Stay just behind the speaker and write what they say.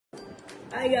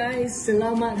Hi guys,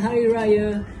 Selamat Hari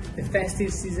Raya. The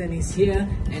festive season is here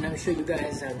and I'm sure you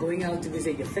guys are going out to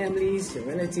visit your families, your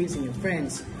relatives and your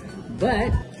friends.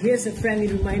 But here's a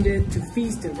friendly reminder to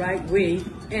feast the right way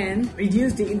and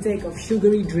reduce the intake of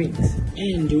sugary drinks.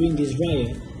 And during this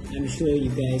Raya, I'm sure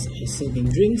you guys are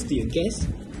serving drinks to your guests.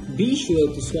 Be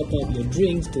sure to swap out your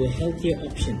drinks to a healthier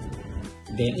option.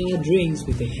 There are drinks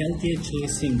with a healthier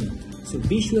choice symbol, so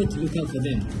be sure to look out for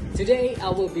them. Today I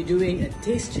will be doing a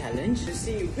taste challenge to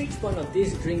see which one of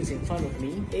these drinks in front of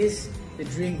me is the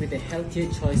drink with a healthier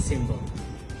choice symbol.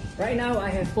 Right now I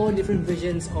have 4 different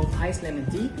versions of iced lemon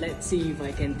tea. Let's see if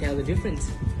I can tell the difference.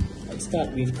 Let's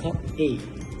start with cup A.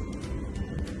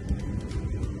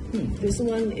 This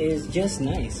one is just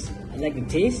nice. I like the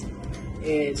taste.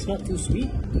 It's not too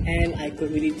sweet and I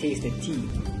could really taste the tea.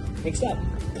 Next up,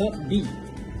 cup B.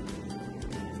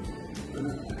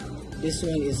 This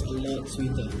one is a lot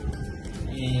sweeter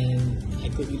and I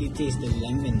could really taste the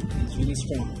lemon. It's really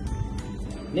strong.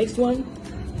 Next one,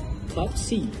 cup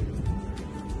C.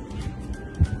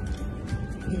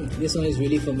 This one is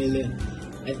really familiar.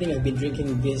 I think I've been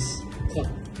drinking this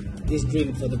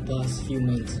drink for the past few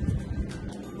months.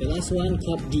 The last one,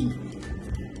 cup D.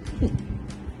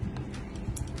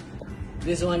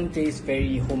 This one tastes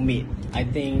very homemade. I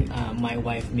think my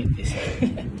wife made this.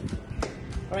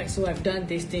 Alright, so I've done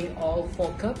tasting all 4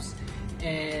 cups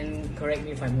and correct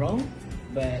me if I'm wrong,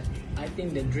 but I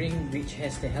think the drink which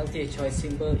has the healthier choice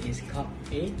symbol is cup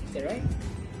A. Is that right?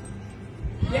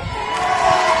 Yeah.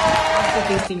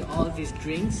 After tasting all these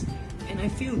drinks, and I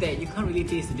feel that you can't really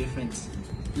taste the difference.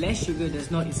 Less sugar does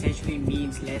not essentially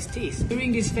mean less taste.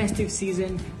 During this festive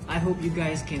season, I hope you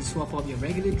guys can swap out your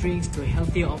regular drinks to a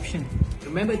healthier option.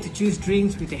 Remember to choose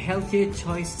drinks with a healthier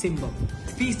choice symbol.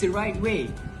 Feast the right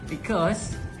way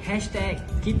because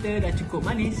 #kita dah cukup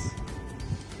manis.